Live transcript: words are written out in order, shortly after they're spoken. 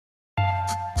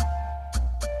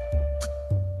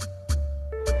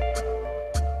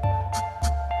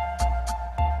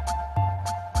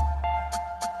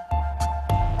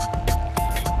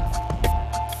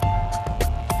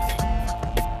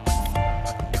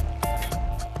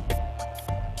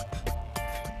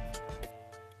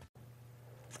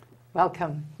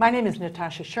Welcome. My name is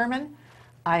Natasha Sherman.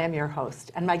 I am your host,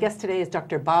 and my guest today is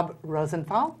Dr. Bob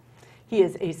Rosenthal. He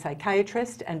is a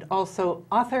psychiatrist and also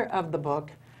author of the book,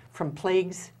 From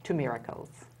Plagues to Miracles.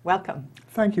 Welcome.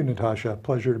 Thank you, Natasha.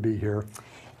 Pleasure to be here.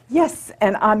 Yes,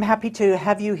 and I'm happy to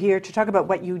have you here to talk about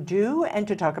what you do and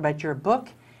to talk about your book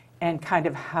and kind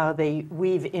of how they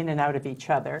weave in and out of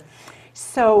each other.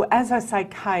 So as a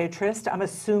psychiatrist, I'm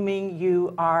assuming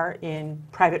you are in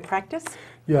private practice?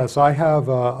 Yes, I have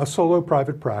a solo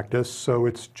private practice, so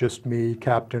it's just me,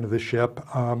 captain of the ship.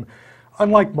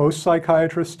 Unlike most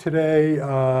psychiatrists today,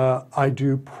 I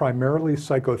do primarily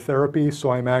psychotherapy, so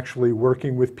I'm actually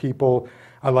working with people.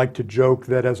 I like to joke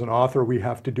that as an author, we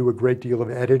have to do a great deal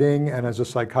of editing, and as a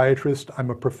psychiatrist, I'm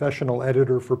a professional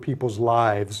editor for people's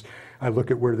lives. I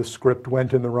look at where the script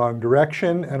went in the wrong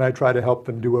direction, and I try to help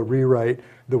them do a rewrite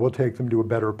that will take them to a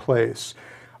better place.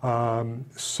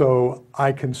 So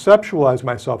I conceptualize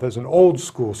myself as an old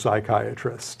school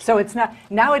psychiatrist. So it's not,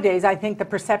 nowadays I think the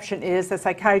perception is the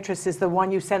psychiatrist is the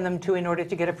one you send them to in order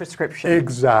to get a prescription.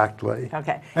 Exactly.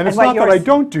 Okay. And it's not that I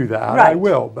don't do that, right. I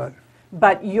will, but...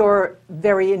 But you're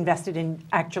very invested in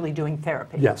actually doing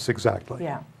therapy. Yes, exactly.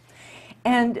 Yeah.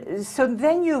 And so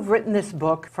then you've written this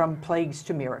book, From Plagues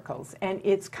to Miracles, and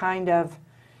it's kind of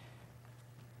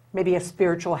maybe a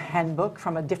spiritual handbook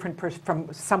from a different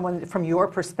from your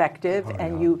perspective,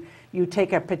 and you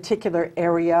take a particular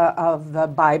area of the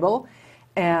Bible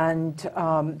and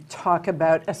talk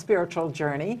about a spiritual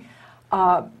journey.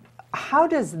 How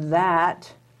does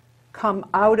that come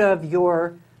out of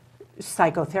your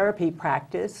psychotherapy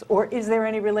practice, or is there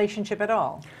any relationship at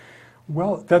all?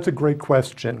 Well, that's a great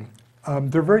question.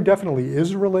 There very definitely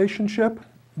is a relationship,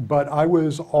 but I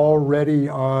was already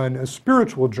on a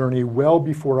spiritual journey well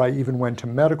before I even went to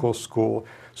medical school.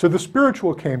 So the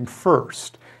spiritual came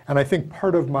first, and I think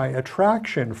part of my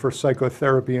attraction for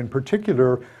psychotherapy in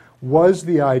particular was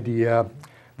the idea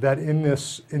that in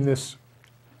this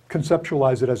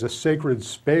conceptualize it as a sacred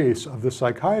space of the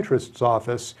psychiatrist's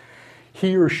office,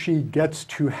 he or she gets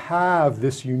to have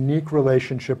this unique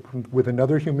relationship with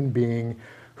another human being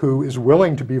who is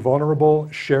willing to be vulnerable,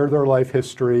 share their life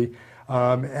history,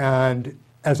 and,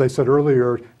 as I said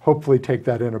earlier, hopefully take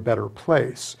that in a better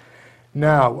place.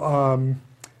 Now,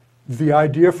 the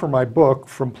idea for my book,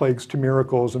 From Plagues to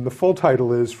Miracles, and the full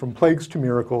title is From Plagues to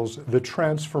Miracles, The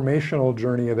Transformational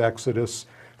Journey of Exodus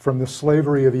from the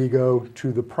Slavery of Ego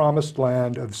to the Promised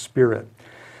Land of Spirit.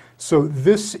 So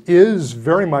this is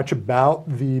very much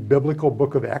about the biblical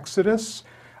book of Exodus,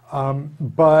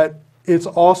 but it's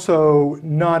also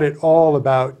not at all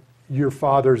about your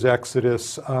father's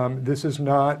Exodus. This is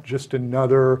not just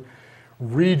another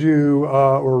redo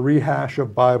or rehash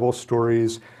of Bible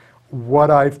stories.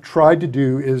 What I've tried to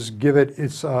do is give it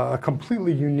a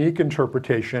completely unique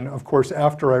interpretation. Of course,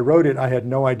 after I wrote it, I had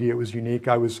no idea it was unique.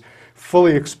 I was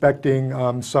fully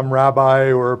expecting some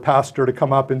rabbi or pastor to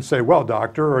come up and say, well,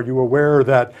 doctor, are you aware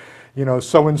that,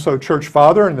 so-and-so church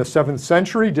father in the 7th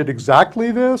century did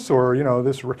exactly this, or,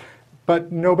 this, but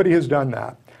nobody has done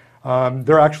that.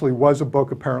 There actually was a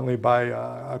book apparently by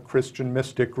a Christian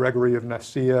mystic, Gregory of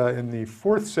Nyssa, in the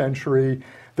 4th century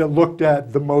that looked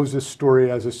at the Moses story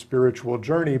as a spiritual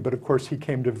journey, but of course he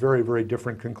came to very, very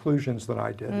different conclusions than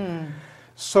I did.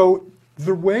 So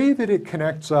the way that it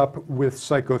connects up with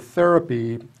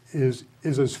psychotherapy is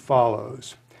as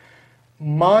follows.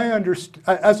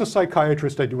 As a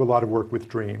psychiatrist, I do a lot of work with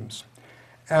dreams.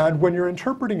 And when you're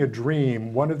interpreting a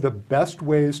dream, one of the best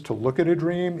ways to look at a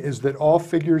dream is that all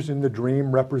figures in the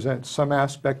dream represent some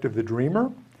aspect of the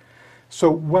dreamer.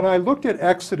 So when I looked at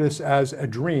Exodus as a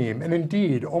dream, and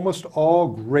indeed almost all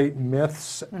great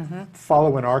myths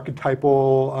follow an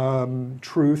archetypal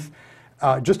truth,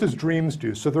 just as dreams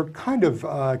do. So they're kind of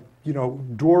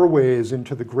doorways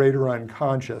into the greater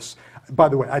unconscious. By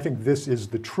the way, I think this is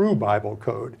the true Bible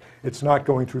code. It's not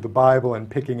going through the Bible and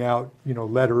picking out,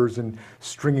 letters and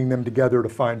stringing them together to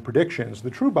find predictions. The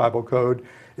true Bible code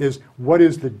is what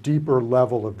is the deeper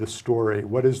level of the story?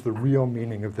 What is the real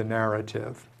meaning of the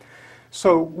narrative?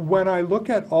 So when I look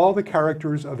at all the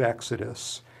characters of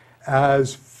Exodus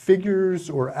as figures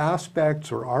or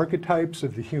aspects or archetypes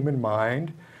of the human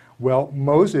mind, well,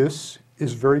 Moses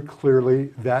is very clearly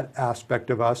that aspect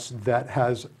of us that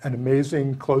has an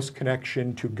amazing close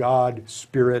connection to God,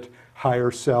 Spirit,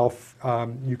 higher self.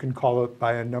 You can call it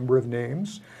by a number of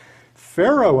names.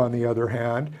 Pharaoh, on the other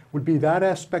hand, would be that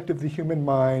aspect of the human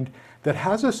mind that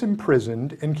has us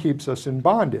imprisoned and keeps us in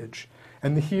bondage.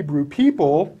 And the Hebrew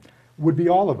people would be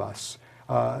all of us.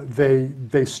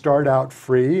 They start out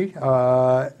free.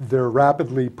 They're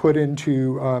rapidly put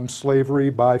into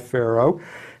slavery by Pharaoh.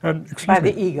 And, by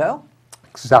the ego?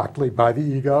 Exactly, by the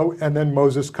ego. And then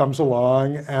Moses comes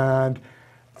along and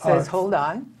says, hold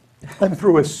on. and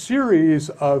through a series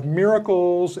of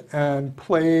miracles and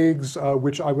plagues,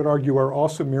 which I would argue are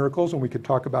also miracles, and we could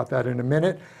talk about that in a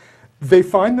minute, they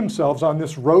find themselves on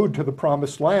this road to the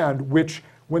promised land, which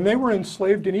when they were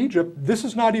enslaved in Egypt, this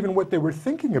is not even what they were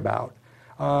thinking about.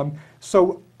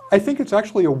 So I think it's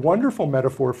actually a wonderful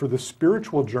metaphor for the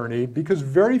spiritual journey, because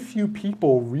very few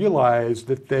people realize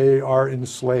that they are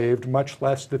enslaved, much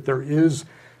less that there is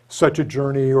such a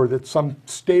journey or that some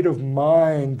state of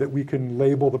mind that we can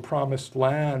label the promised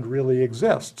land really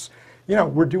exists. You know,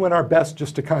 we're doing our best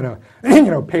just to kind of,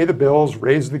 pay the bills,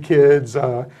 raise the kids,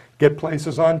 get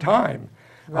places on time.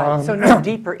 Right, so no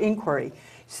deeper inquiry.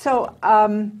 So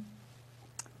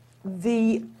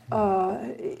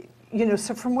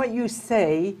so from what you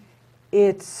say,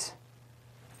 it's,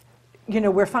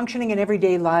 we're functioning in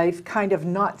everyday life, kind of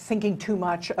not thinking too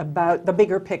much about the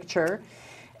bigger picture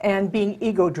and being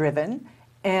ego-driven.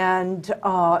 And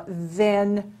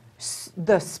then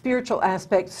the spiritual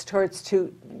aspect starts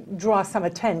to draw some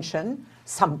attention,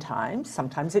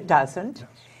 sometimes it doesn't. Yes.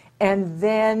 And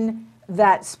then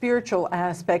that spiritual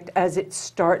aspect, as it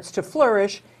starts to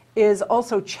flourish, is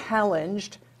also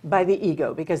challenged by the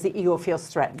ego, because the ego feels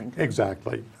threatened.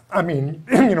 Exactly. I mean,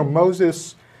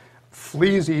 Moses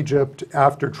flees Egypt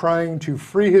after trying to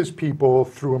free his people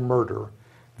through a murder.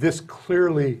 This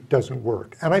clearly doesn't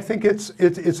work. And I think it's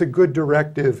a good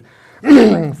directive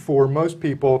for most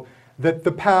people that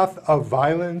the path of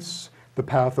violence, the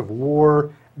path of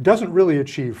war, doesn't really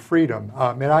achieve freedom.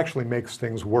 It actually makes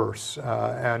things worse.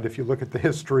 And if you look at the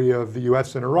history of the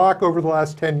US and Iraq over the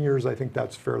last 10 years, I think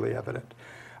that's fairly evident.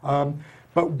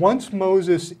 But once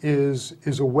Moses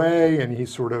is away and he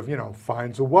sort of,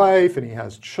 finds a wife and he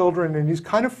has children and he's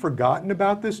kind of forgotten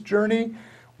about this journey,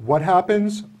 what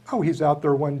happens? Oh, he's out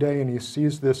there one day and he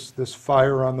sees this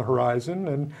fire on the horizon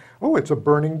and, oh, it's a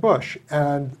burning bush.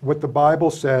 And what the Bible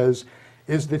says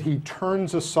is that he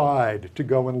turns aside to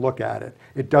go and look at it.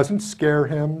 It doesn't scare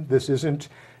him. This isn't,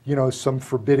 some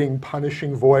forbidding,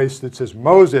 punishing voice that says,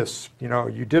 Moses,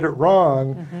 you did it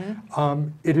wrong. Mm-hmm.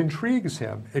 It intrigues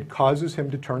him. It causes him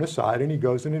to turn aside, and he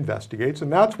goes and investigates.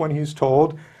 And that's when he's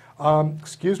told,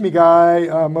 excuse me,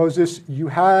 Moses, you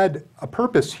had a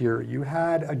purpose here. You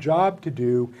had a job to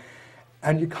do,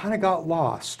 and you kind of got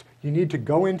lost. You need to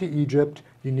go into Egypt.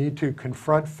 You need to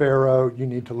confront Pharaoh. You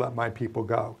need to let my people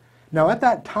go. Now, at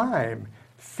that time,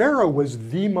 Pharaoh was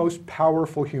the most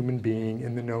powerful human being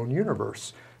in the known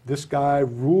universe. This guy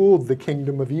ruled the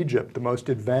kingdom of Egypt, the most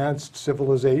advanced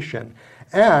civilization,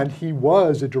 and he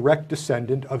was a direct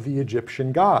descendant of the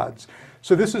Egyptian gods.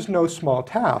 So this is no small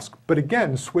task. But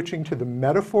again, switching to the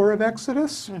metaphor of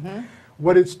Exodus, mm-hmm.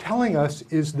 what it's telling us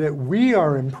is that we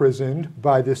are imprisoned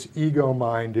by this ego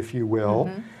mind, if you will,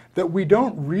 mm-hmm. that we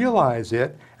don't realize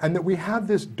it, and that we have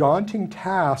this daunting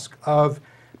task of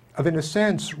in a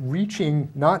sense,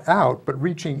 reaching not out, but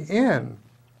reaching in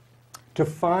to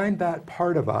find that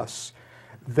part of us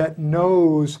that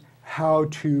knows how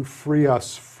to free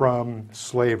us from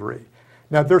slavery.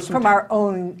 Now, there's some from our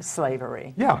own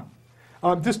slavery. Yeah.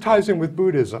 This ties in with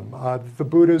Buddhism. The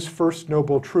Buddha's first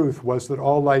noble truth was that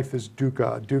all life is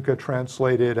dukkha, dukkha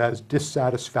translated as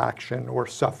dissatisfaction or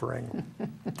suffering.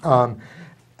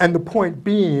 And the point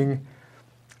being,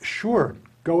 sure,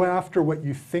 go after what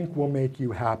you think will make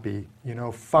you happy.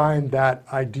 Find that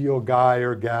ideal guy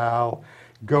or gal.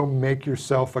 Go make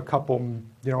yourself a couple,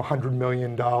 $100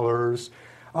 million.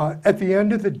 At the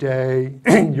end of the day,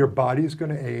 your body's going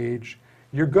to age.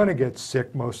 You're going to get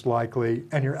sick, most likely,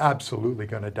 and you're absolutely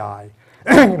going to die.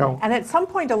 And at some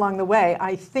point along the way,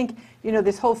 I think,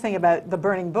 this whole thing about the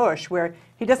burning bush, where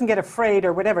he doesn't get afraid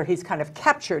or whatever, he's kind of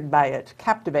captured by it,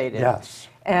 captivated. Yes.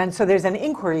 And so there's an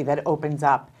inquiry that opens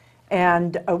up.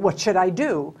 And what should I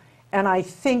do? And I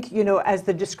think, as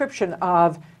the description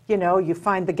of, you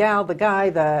find the gal, the guy,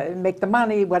 make the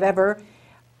money, whatever.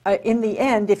 In the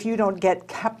end, if you don't get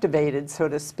captivated, so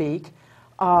to speak,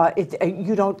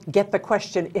 you don't get the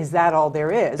question, is that all there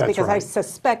is? That's because right. I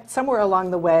suspect somewhere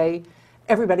along the way,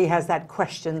 everybody has that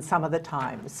question some of the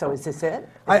time. So is this it?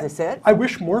 Is this it? I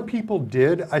wish more people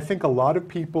did. I think a lot of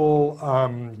people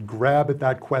grab at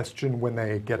that question when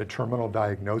they get a terminal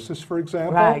diagnosis, for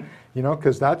example. Right.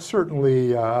 Because that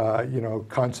certainly,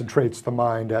 concentrates the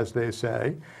mind, as they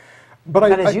say.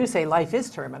 But as you say, life is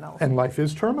terminal. And life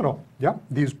is terminal. Yeah,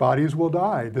 these bodies will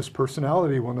die. This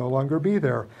personality will no longer be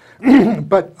there.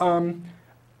 But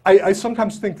I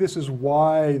sometimes think this is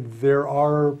why there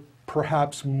are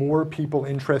perhaps more people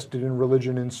interested in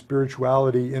religion and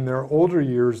spirituality in their older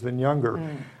years than younger.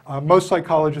 Most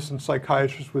psychologists and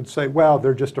psychiatrists would say, well,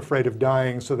 they're just afraid of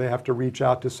dying, so they have to reach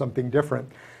out to something different.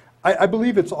 I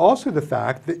believe it's also the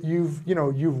fact that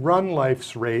you've run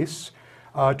life's race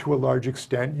to a large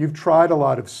extent. You've tried a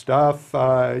lot of stuff,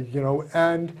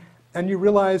 and you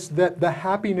realize that the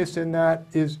happiness in that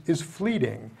is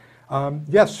fleeting.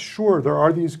 Yes, sure, there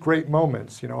are these great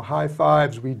moments, high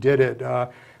fives, we did it.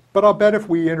 But I'll bet if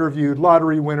we interviewed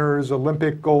lottery winners,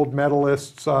 Olympic gold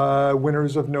medalists,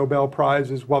 winners of Nobel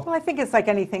Prizes, well, I think it's like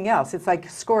anything else. It's like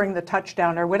scoring the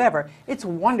touchdown or whatever. It's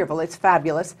wonderful, it's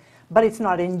fabulous, but it's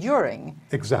not enduring.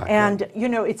 Exactly. And,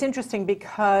 it's interesting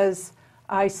because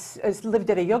I lived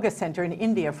at a yoga center in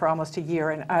India for almost a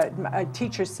year, and a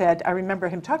teacher said, I remember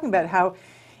him talking about how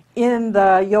in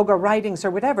the yoga writings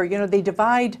or whatever, they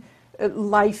divide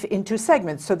life into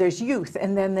segments. So there's youth,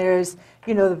 and then there's,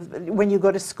 when you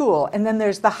go to school, and then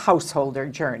there's the householder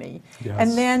journey. Yes.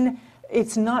 And then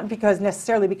it's not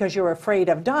necessarily because you're afraid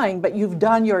of dying, but you've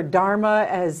done your dharma,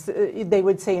 as they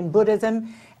would say in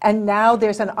Buddhism, and now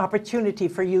there's an opportunity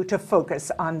for you to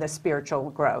focus on the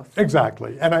spiritual growth.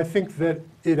 Exactly. And I think that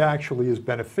it actually is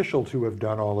beneficial to have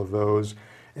done all of those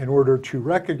in order to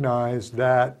recognize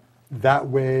that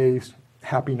way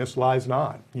happiness lies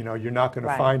not. You're not going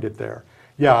to find it there.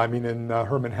 Yeah, I mean, in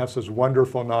Hermann Hesse's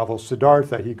wonderful novel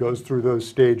Siddhartha, he goes through those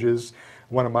stages,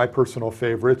 one of my personal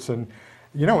favorites, and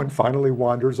finally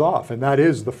wanders off. And that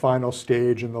is the final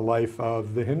stage in the life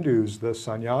of the Hindus, the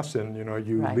sannyasin.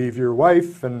 You leave your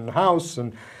wife and house,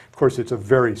 and of course it's a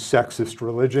very sexist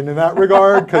religion in that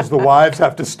regard, because the wives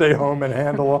have to stay home and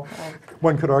handle.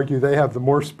 One could argue they have the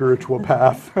more spiritual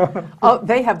path. Oh,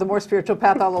 they have the more spiritual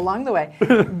path all along the way.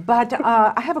 But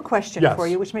I have a question for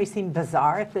you, which may seem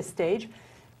bizarre at this stage.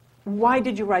 Why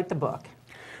did you write the book?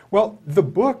 Well, the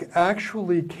book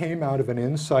actually came out of an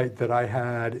insight that I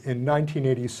had in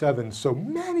 1987, so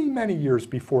many, many years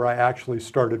before I actually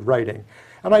started writing.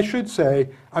 And I should say,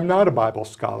 I'm not a Bible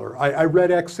scholar. I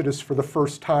read Exodus for the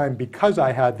first time because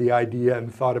I had the idea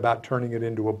and thought about turning it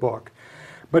into a book.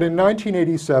 But in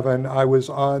 1987, I was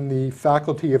on the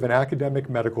faculty of an academic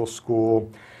medical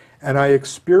school, and I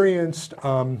experienced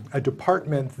a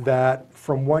department that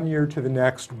from one year to the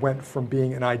next went from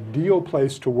being an ideal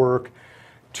place to work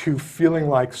to feeling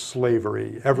like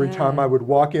slavery. Every time I would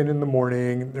walk in the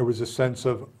morning, there was a sense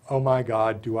of, oh my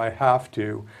God, do I have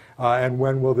to? And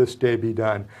when will this day be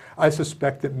done? I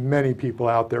suspect that many people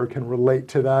out there can relate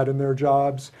to that in their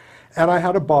jobs. And I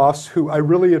had a boss who I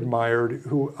really admired,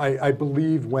 who I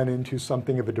believe went into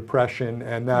something of a depression,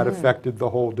 and that affected the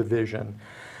whole division.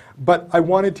 But I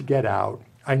wanted to get out.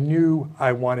 I knew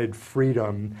I wanted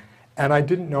freedom, and I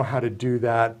didn't know how to do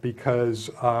that because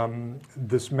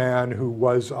this man who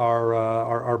was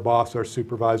our boss, our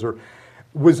supervisor,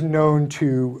 was known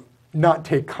to not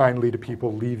take kindly to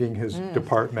people leaving his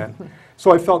department.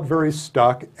 So I felt very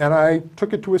stuck, and I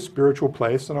took it to a spiritual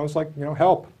place, and I was like,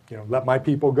 help. Let my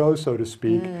people go, so to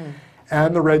speak.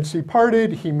 And the Red Sea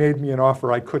parted. He made me an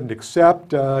offer I couldn't accept,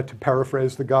 to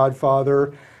paraphrase The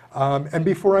Godfather. And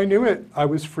before I knew it, I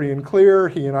was free and clear.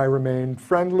 He and I remained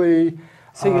friendly.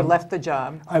 So you left the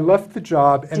job? I left the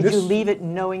job. And Did you leave it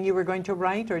knowing you were going to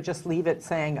write, or just leave it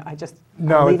saying, I'm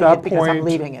No, leaving at that it because point, I'm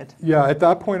leaving it? Yeah, at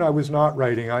that point I was not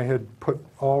writing. I had put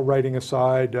all writing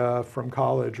aside from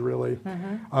college, really.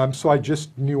 So I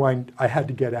just knew I had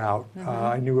to get out.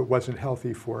 I knew it wasn't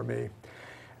healthy for me.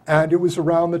 And it was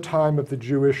around the time of the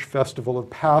Jewish festival of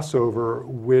Passover,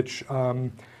 which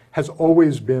has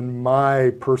always been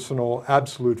my personal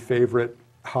absolute favorite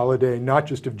holiday, not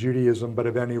just of Judaism, but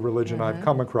of any religion I've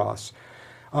come across.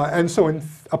 And so in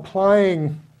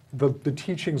applying the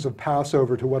teachings of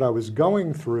Passover to what I was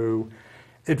going through,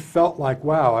 it felt like,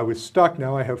 wow, I was stuck,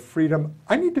 now I have freedom.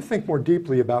 I need to think more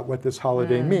deeply about what this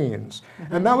holiday means.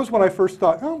 And that was when I first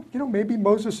thought, oh, maybe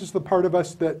Moses is the part of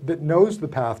us that knows the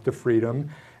path to freedom,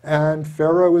 and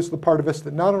Pharaoh is the part of us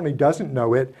that not only doesn't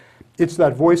know it, it's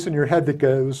that voice in your head that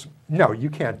goes, no, you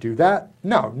can't do that.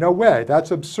 No, no way.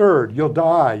 That's absurd. You'll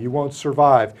die. You won't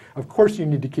survive. Of course you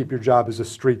need to keep your job as a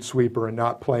street sweeper and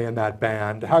not play in that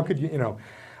band. How could you,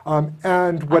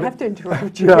 and what... I have to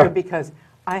interrupt you here because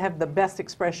I have the best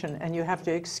expression, and you have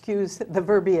to excuse the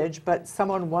verbiage, but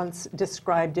someone once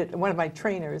described it, one of my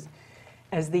trainers,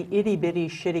 as the itty-bitty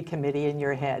shitty committee in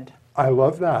your head. I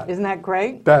love that. Isn't that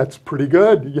great? That's pretty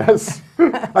good, yes.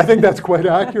 I think that's quite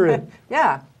accurate.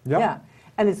 Yeah, Yep. yeah.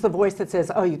 And it's the voice that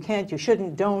says, oh, you can't, you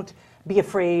shouldn't, don't, be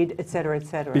afraid, et cetera, et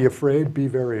cetera. Be afraid, be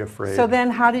very afraid. So then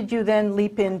how did you then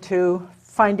leap into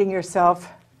finding yourself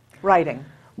writing?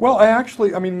 Well,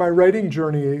 I mean, my writing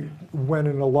journey went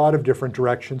in a lot of different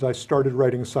directions. I started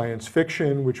writing science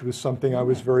fiction, which was something I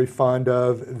was very fond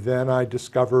of. Then I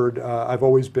discovered I've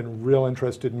always been real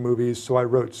interested in movies, so I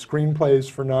wrote screenplays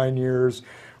for 9 years,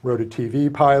 wrote a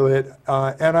TV pilot,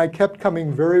 and I kept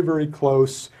coming very, very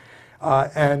close,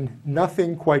 and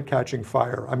nothing quite catching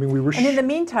fire. I mean, we were. And in the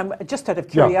meantime, just out of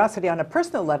curiosity, on a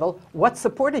personal level, what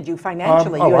supported you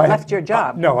financially? You had left your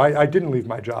job. No, I didn't leave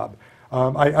my job.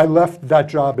 I left that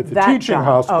job at the teaching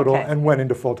hospital and went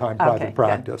into full-time private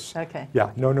practice. Okay.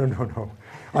 Yeah, no.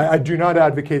 I do not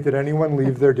advocate that anyone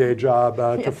leave their day job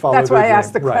to follow their dream. That's why I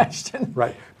asked the question.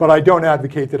 Right, but I don't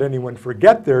advocate that anyone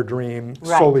forget their dream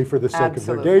solely for the sake of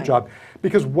their day job.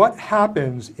 Because what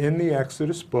happens in the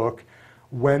Exodus book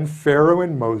when Pharaoh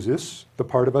and Moses, the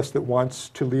part of us that wants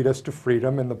to lead us to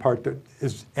freedom and the part that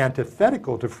is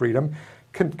antithetical to freedom,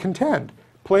 contend?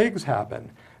 Plagues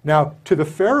happen. Now, to the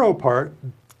Pharaoh part,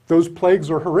 those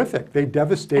plagues are horrific. They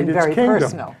devastate its kingdom. Very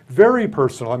personal. Very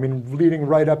personal. I mean, leading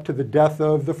right up to the death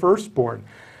of the firstborn.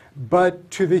 But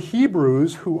to the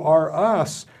Hebrews, who are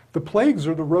us, the plagues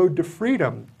are the road to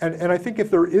freedom. And I think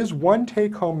if there is one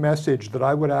take-home message that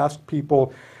I would ask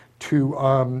people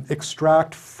to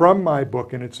extract from my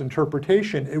book and its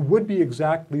interpretation, it would be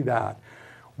exactly that.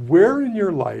 Where in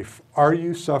your life are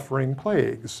you suffering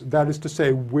plagues? That is to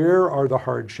say, where are the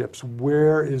hardships?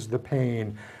 Where is the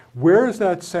pain? Where is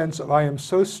that sense of I am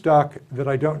so stuck that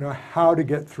I don't know how to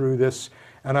get through this,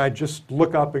 and I just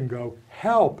look up and go,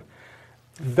 help.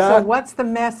 So what's the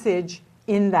message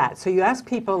in that? So you ask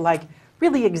people, like,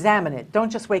 really examine it. Don't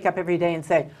just wake up every day and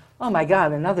say, oh my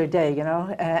God, another day, you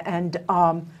know,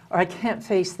 or I can't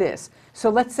face this. So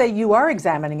let's say you are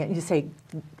examining it and you say,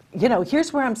 you know,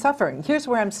 here's where I'm suffering, here's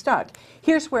where I'm stuck,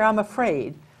 here's where I'm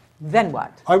afraid. Then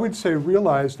what? I would say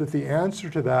realize that the answer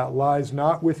to that lies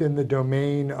not within the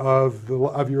domain of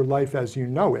your life as you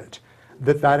know it,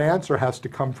 that answer has to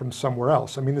come from somewhere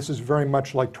else. I mean, this is very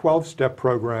much like 12-step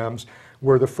programs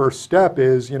where the first step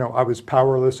is, you know, I was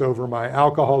powerless over my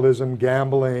alcoholism,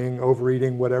 gambling,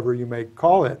 overeating, whatever you may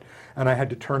call it, and I had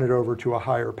to turn it over to a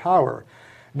higher power.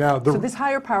 Now, so this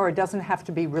higher power doesn't have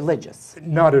to be religious?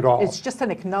 Not at all. It's just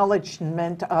an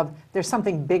acknowledgement of there's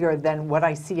something bigger than what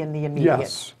I see in the immediate.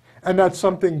 Yes, and that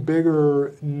something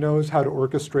bigger knows how to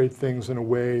orchestrate things in a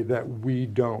way that we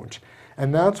don't.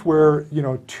 And that's where, you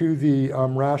know, to the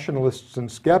rationalists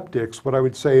and skeptics, what I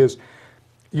would say is,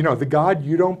 you know, the God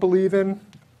you don't believe in,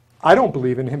 I don't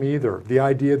believe in him either. The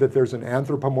idea that there's an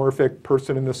anthropomorphic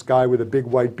person in the sky with a big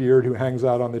white beard who hangs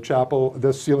out on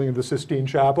the ceiling of the Sistine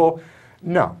Chapel,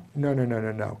 no.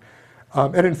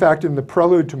 And in fact, in the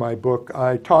prelude to my book,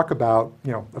 I talk about,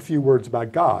 you know, a few words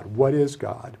about God. What is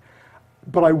God?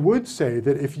 But I would say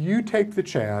that if you take the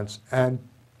chance and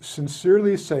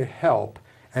sincerely say help,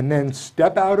 and then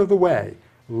step out of the way,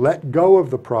 let go of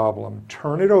the problem,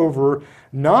 turn it over,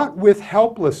 not with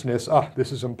helplessness,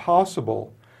 this is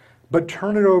impossible, but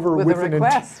turn it over with an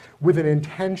intention. With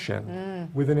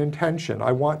an intention.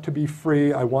 I want to be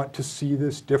free. I want to see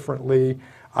this differently.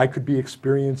 I could be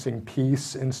experiencing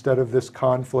peace instead of this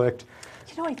conflict.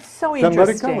 You know, it's so interesting. Then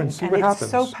let it go and see what happens.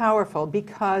 It's so powerful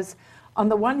because, on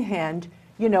the one hand,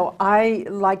 you know, I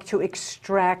like to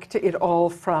extract it all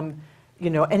from, you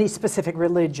know, any specific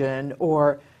religion,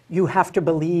 or you have to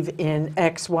believe in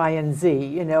X, Y, and Z,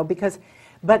 you know,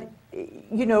 but,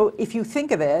 you know, if you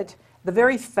think of it, the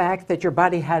very fact that your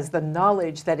body has the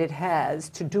knowledge that it has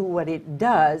to do what it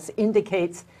does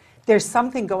indicates there's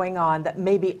something going on that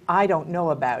maybe I don't know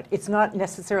about. It's not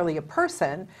necessarily a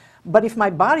person, but if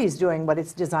my body's doing what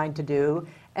it's designed to do,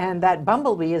 and that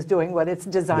bumblebee is doing what it's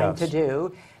designed to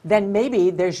do, then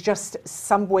maybe there's just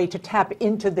some way to tap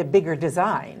into the bigger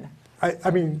design.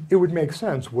 I mean, it would make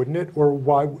sense, wouldn't it? Or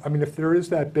why, I mean, if there is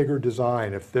that bigger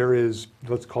design, if there is,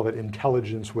 let's call it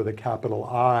intelligence with a capital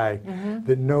I,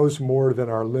 that knows more than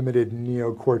our limited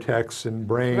neocortex and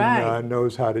brain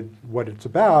knows what it's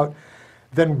about,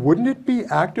 then wouldn't it be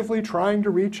actively trying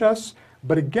to reach us?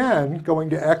 But again,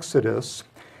 going to Exodus,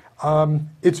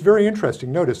 it's very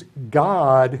interesting. Notice,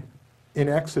 God in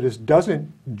Exodus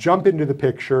doesn't jump into the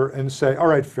picture and say, all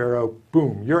right, Pharaoh,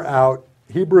 boom, you're out.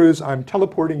 Hebrews, I'm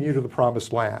teleporting you to the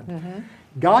promised land.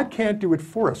 God can't do it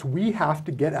for us. We have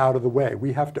to get out of the way.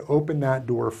 We have to open that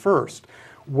door first.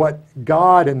 What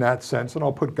God, in that sense, and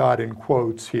I'll put God in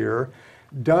quotes here,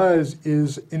 does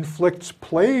is inflicts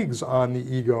plagues on the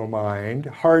ego mind,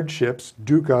 hardships,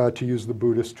 dukkha to use the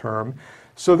Buddhist term,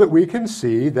 so that we can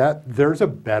see that there's a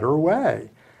better way.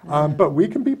 But we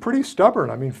can be pretty stubborn.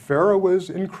 I mean, Pharaoh was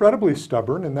incredibly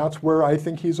stubborn, and that's where I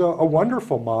think he's a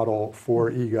wonderful model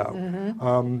for ego.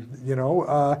 You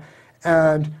know,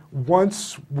 And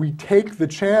once we take the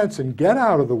chance and get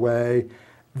out of the way,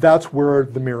 that's where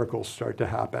the miracles start to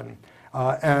happen.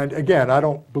 And again, I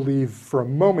don't believe for a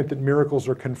moment that miracles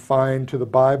are confined to the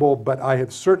Bible, but I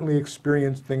have certainly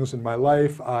experienced things in my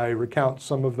life. I recount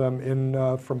some of them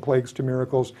in From Plagues to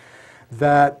Miracles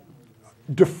that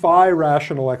defy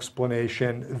rational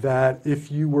explanation, that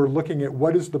if you were looking at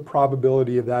what is the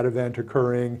probability of that event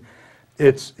occurring,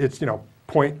 it's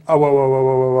point,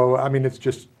 I mean,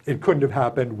 it couldn't have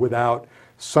happened without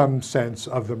some sense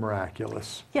of the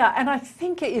miraculous. Yeah, and I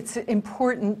think it's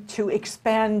important to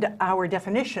expand our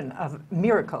definition of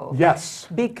miracle. Yes.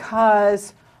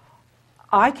 Because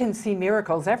I can see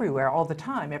miracles everywhere, all the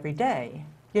time, every day.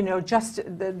 Just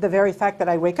the very fact that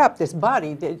I wake up, this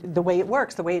body, the way it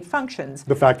works, the way it functions.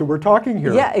 The fact that we're talking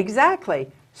here. Yeah,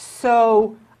 exactly.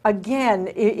 So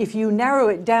again, if you narrow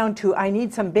it down to, I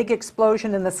need some big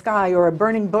explosion in the sky or a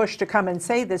burning bush to come and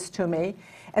say this to me,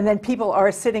 and then people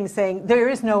are sitting saying, there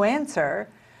is no answer,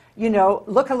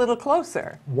 look a little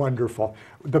closer. Wonderful.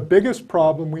 The biggest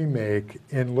problem we make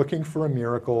in looking for a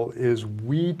miracle is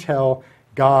we tell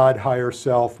God, higher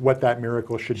self, what that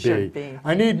miracle should be.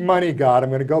 I need money, God. I'm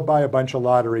going to go buy a bunch of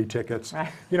lottery tickets.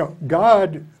 Right.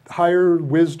 God, higher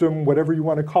wisdom, whatever you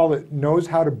want to call it, knows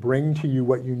how to bring to you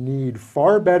what you need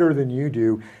far better than you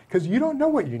do, because you don't know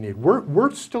what you need.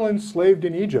 We're still enslaved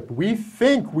in Egypt. We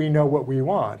think we know what we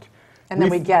want. And then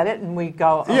we get it and we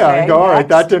go, okay, yeah, and go, all right, next.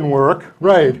 that didn't work.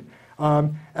 Right.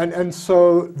 And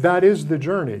so that is the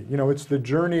journey. It's the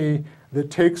journey that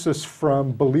takes us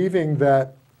from believing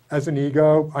that as an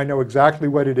ego, I know exactly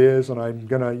what it is, and I'm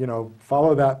going to,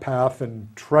 follow that path and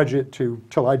trudge it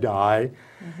till I die,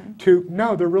 to,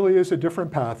 no, there really is a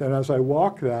different path. And as I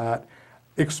walk that,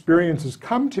 experiences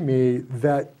come to me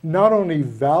that not only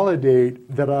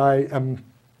validate that I am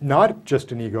not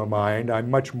just an ego mind, I'm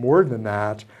much more than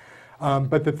that,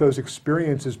 but that those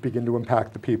experiences begin to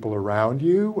impact the people around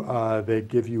you. They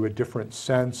give you a different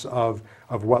sense of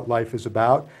what life is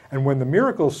about. And when the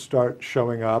miracles start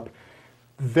showing up,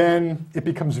 then it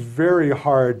becomes very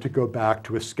hard to go back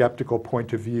to a skeptical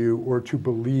point of view or to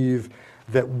believe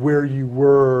that where you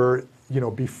were,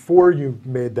 before you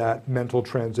made that mental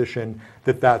transition,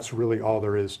 that's really all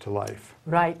there is to life.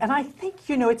 Right, and I think,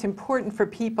 it's important for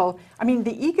people, I mean,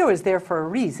 the ego is there for a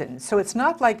reason, so it's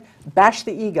not like bash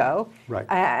the ego right.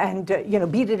 and,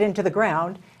 beat it into the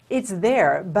ground. It's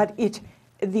there, but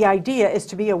the idea is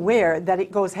to be aware that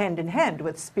it goes hand in hand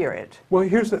with spirit. Well,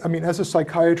 as a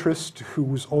psychiatrist who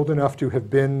was old enough to have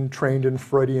been trained in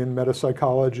Freudian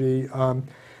metapsychology,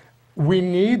 we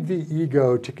need the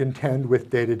ego to contend with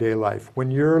day-to-day life. When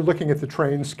you're looking at the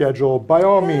train schedule, by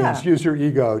all means, use your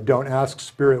ego. Don't ask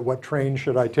spirit, what train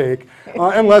should I take?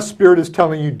 Unless spirit is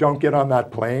telling you, don't get on that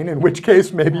plane, in which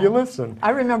case maybe you listen.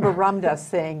 I remember Ram Dass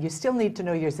saying, you still need to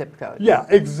know your zip code. Yeah,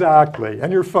 exactly.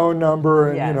 And your phone number,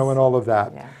 and, yes. And all of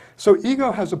that. Yeah. So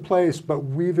ego has a place, but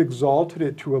we've exalted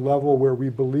it to a level where we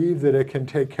believe that it can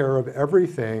take care of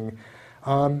everything.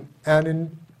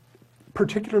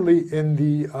 Particularly in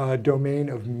the domain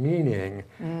of meaning,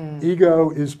 ego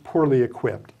is poorly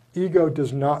equipped. Ego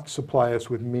does not supply us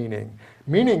with meaning.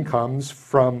 Meaning comes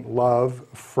from love,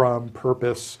 from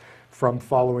purpose, from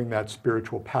following that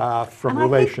spiritual path, from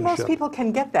relationship. I think most people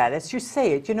can get that as you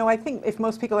say it. I think if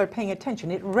most people are paying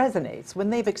attention, it resonates. When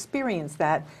they've experienced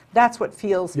that, that's what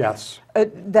feels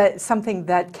that something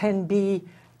that can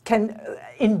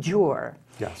endure.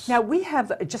 Yes. Now, we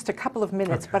have just a couple of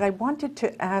minutes, but I wanted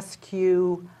to ask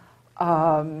you,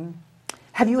 have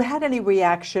you had any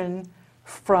reaction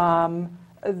from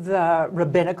the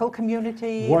rabbinical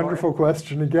community? Wonderful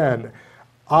question again.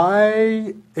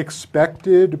 I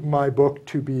expected my book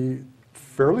to be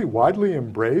fairly widely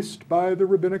embraced by the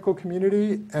rabbinical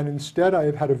community, and instead I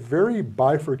have had a very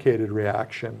bifurcated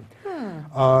reaction.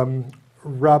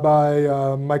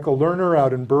 Rabbi Michael Lerner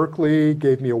out in Berkeley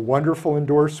gave me a wonderful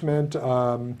endorsement.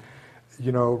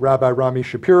 Rabbi Rami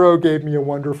Shapiro gave me a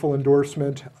wonderful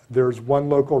endorsement. There's one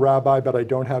local rabbi, but I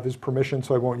don't have his permission,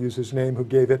 so I won't use his name, who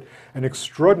gave it an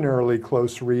extraordinarily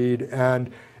close read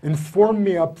and informed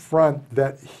me up front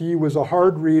that he was a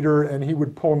hard reader and he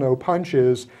would pull no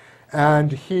punches.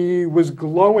 And he was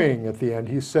glowing at the end.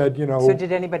 He said, So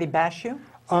did anybody bash you?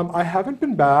 I haven't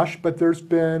been bashed, but there's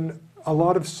been a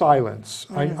lot of silence.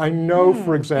 I know,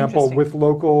 for example, with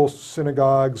local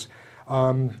synagogues,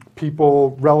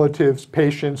 people, relatives,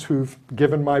 patients who've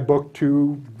given my book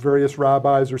to various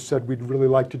rabbis or said we'd really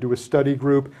like to do a study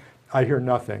group. I hear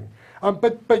nothing.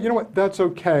 But you know what? That's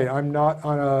okay. I'm not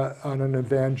on an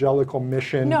evangelical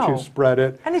mission to spread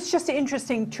it. And it's just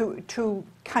interesting to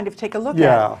kind of take a look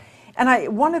at.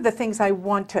 And one of the things I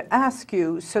want to ask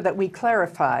you so that we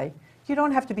clarify, You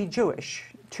don't have to be Jewish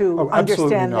to Oh,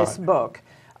 absolutely understand not. this book.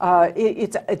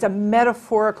 It's a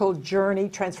metaphorical journey,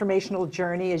 transformational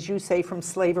journey, as you say, from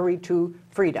slavery to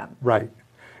freedom. Right.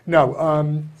 Now,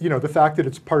 the fact that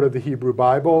it's part of the Hebrew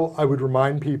Bible, I would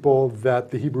remind people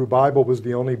that the Hebrew Bible was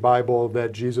the only Bible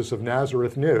that Jesus of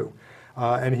Nazareth knew.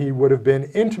 And he would have been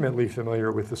intimately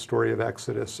familiar with the story of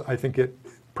Exodus. I think it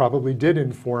probably did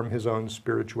inform his own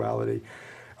spirituality.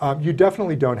 You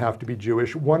definitely don't have to be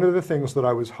Jewish. One of the things that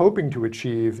I was hoping to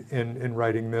achieve in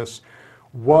writing this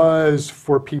was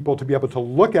for people to be able to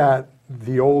look at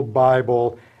the old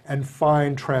Bible and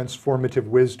find transformative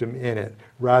wisdom in it,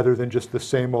 rather than just the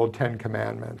same old 10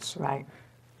 Commandments. Right.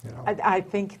 You know. I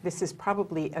think this is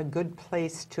probably a good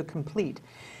place to complete.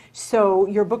 So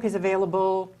your book is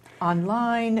available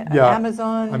online, Yeah.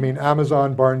 Amazon? I mean,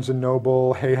 Amazon, Barnes &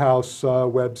 Noble, Hay House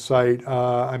website.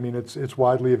 I mean, it's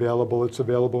widely available. It's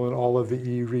available in all of the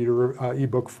e-reader,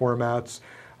 ebook formats.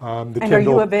 The And Kindle, are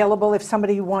you available if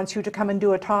somebody wants you to come and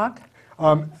do a talk?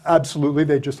 Absolutely.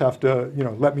 They just have to,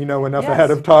 let me know enough Yes.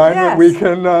 ahead of time that we Yes.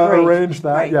 can Great. arrange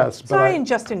that. Great. Yes. So I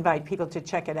just invite people to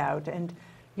check it out. And,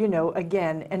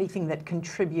 again, anything that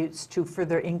contributes to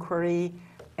further inquiry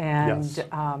and Yes.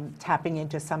 Tapping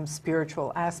into some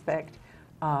spiritual aspect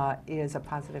is a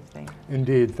positive thing.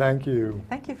 Indeed. Thank you.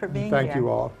 Thank you for being here. Thank you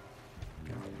all.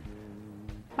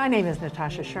 My name is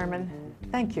Natasha Sherman.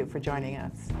 Thank you for joining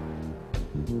us.